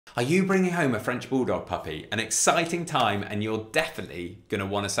Are you bringing home a French Bulldog puppy? An exciting time, and you're definitely going to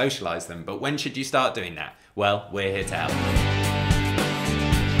want to socialise them. But when should you start doing that? Well, we're here to help.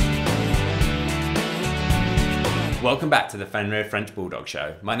 Welcome back to the Fenrir French Bulldog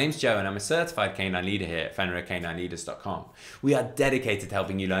Show. My name's Joe and I'm a certified canine leader here at FenrirCanineLeaders.com. We are dedicated to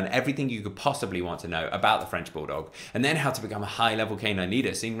helping you learn everything you could possibly want to know about the French Bulldog and then how to become a high-level canine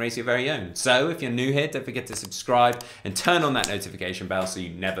leader so you can raise your very own. So if you're new here, don't forget to subscribe and turn on that notification bell so you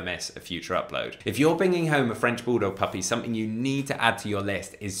never miss a future upload. If you're bringing home a French Bulldog puppy, something you need to add to your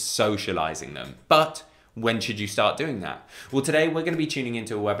list is socializing them. But when should you start doing that? Well, today we're going to be tuning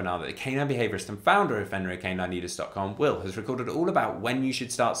into a webinar that the canine behaviorist and founder of FenrirCanineLeaders.com, Will, has recorded all about when you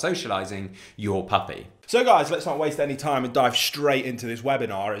should start socializing your puppy. So guys, let's not waste any time and dive straight into this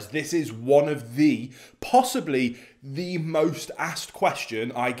webinar, as this is one of possibly the most asked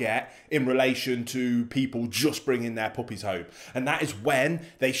question I get in relation to people just bringing their puppies home. And that is when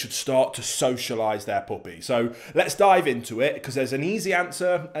they should start to socialize their puppy. So let's dive into it, because there's an easy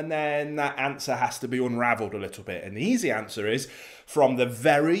answer and then that answer has to be unraveled a little bit. And the easy answer is from the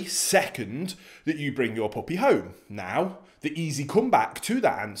very second that you bring your puppy home. Now, the easy comeback to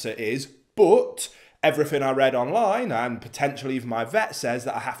that answer is, but everything I read online and potentially even my vet says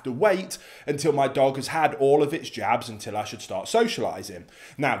that I have to wait until my dog has had all of its jabs until I should start socializing.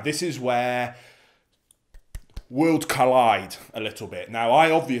 Now, this is where worlds collide a little bit. Now, I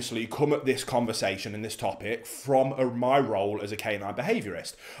obviously come at this conversation and this topic from my role as a canine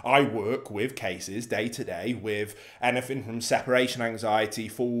behaviorist. I work with cases day to day with anything from separation anxiety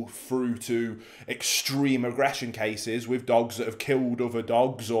through to extreme aggression cases with dogs that have killed other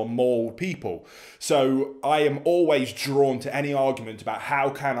dogs or mauled people. So I am always drawn to any argument about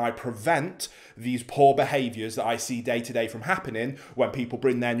how can I prevent these poor behaviors that I see day to day from happening when people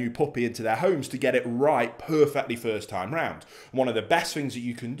bring their new puppy into their homes to get it right perfectly first time round. One of the best things that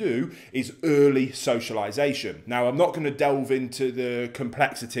you can do is early socialization. Now, I'm not going to delve into the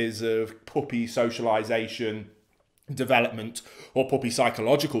complexities of puppy socialization development, or puppy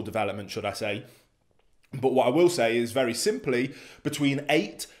psychological development, should I say. But what I will say is very simply, between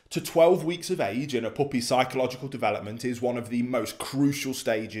 8 to 12 weeks of age in a puppy's psychological development is one of the most crucial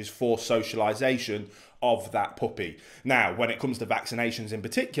stages for socialization of that puppy. Now, when it comes to vaccinations in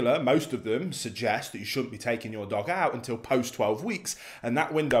particular, most of them suggest that you shouldn't be taking your dog out until post 12 weeks, and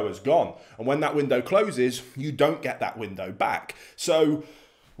that window is gone. And when that window closes, you don't get that window back. So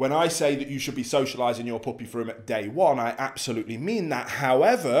when I say that you should be socializing your puppy from day one, I absolutely mean that.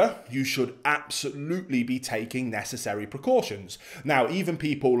 However, you should absolutely be taking necessary precautions. Now, even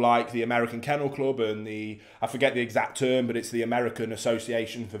people like the American Kennel Club and I forget the exact term, but it's the American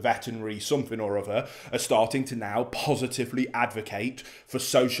Association for Veterinary something or other, are starting to now positively advocate for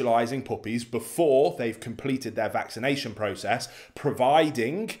socializing puppies before they've completed their vaccination process,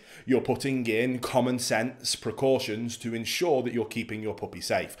 providing you're putting in common sense precautions to ensure that you're keeping your puppy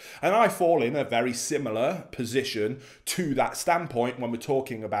safe. And I fall in a very similar position to that standpoint when we're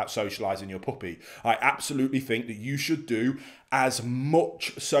talking about socializing your puppy. I absolutely think that you should do as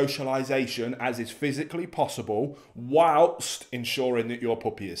much socialization as is physically possible whilst ensuring that your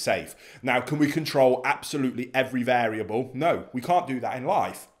puppy is safe. Now, can we control absolutely every variable? No, we can't do that in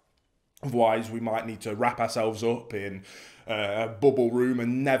life. Otherwise, we might need to wrap ourselves up in a bubble room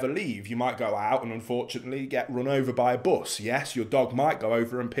and never leave. You might go out and unfortunately get run over by a bus. Yes, your dog might go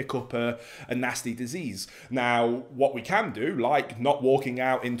over and pick up a nasty disease. Now, what we can do, like not walking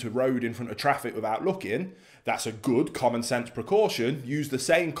out into road in front of traffic without looking, that's a good common sense precaution. Use the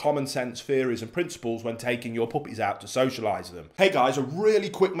same common sense theories and principles when taking your puppies out to socialize them. Hey guys, a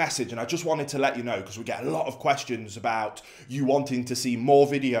really quick message, and I just wanted to let you know, because we get a lot of questions about you wanting to see more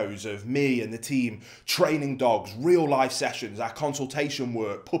videos of me and the team training dogs, real life sessions, our consultation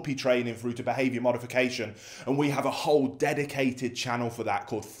work, puppy training through to behavior modification. And we have a whole dedicated channel for that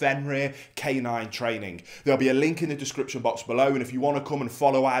called Fenrir Canine Training. There'll be a link in the description box below. And if you want to come and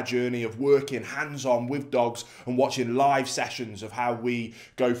follow our journey of working hands-on with dogs and watching live sessions of how we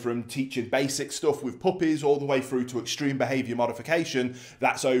go from teaching basic stuff with puppies all the way through to extreme behavior modification,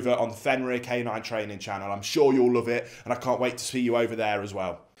 that's over on the Fenrir Canine Training channel. I'm sure you'll love it, and I can't wait to see you over there as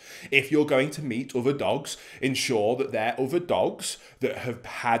well. If you're going to meet other dogs, ensure that they're other dogs that have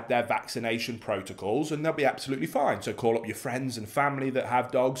had their vaccination protocols, and they'll be absolutely fine. So call up your friends and family that have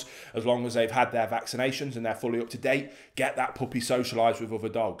dogs, as long as they've had their vaccinations and they're fully up to date. Get that puppy socialized with other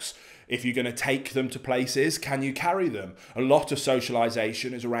dogs. If you're going to take them to places, can you carry them? A lot of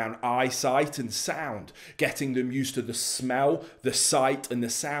socialization is around eyesight and sound, getting them used to the smell, the sight, and the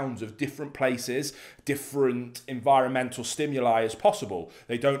sounds of different places, different environmental stimuli as possible.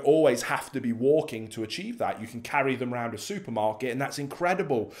 They don't always have to be walking to achieve that. You can carry them around a supermarket, and that's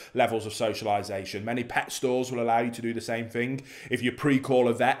incredible levels of socialization. Many pet stores will allow you to do the same thing. If you pre-call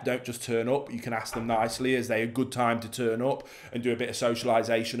a vet, don't just turn up. You can ask them nicely, is they a good time to turn up, and do a bit of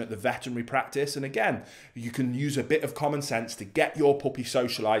socialization at the veterinary practice. And again, you can use a bit of common sense to get your puppy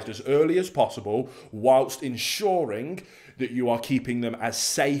socialized as early as possible, whilst ensuring that you are keeping them as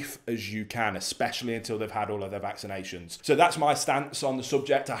safe as you can, especially until they've had all of their vaccinations. So that's my stance on the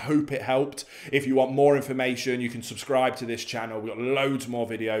subject. I hope it helped. If you want more information, you can subscribe to this channel. We've got loads more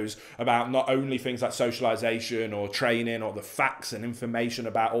videos about not only things like socialization or training or the facts and information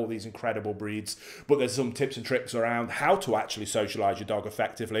about all these incredible breeds, but there's some tips and tricks around how to actually socialize your dog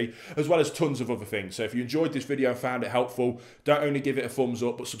effectively, as well as tons of other things. So if you enjoyed this video and found it helpful, don't only give it a thumbs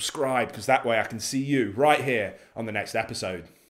up, but subscribe, because that way I can see you right here on the next episode.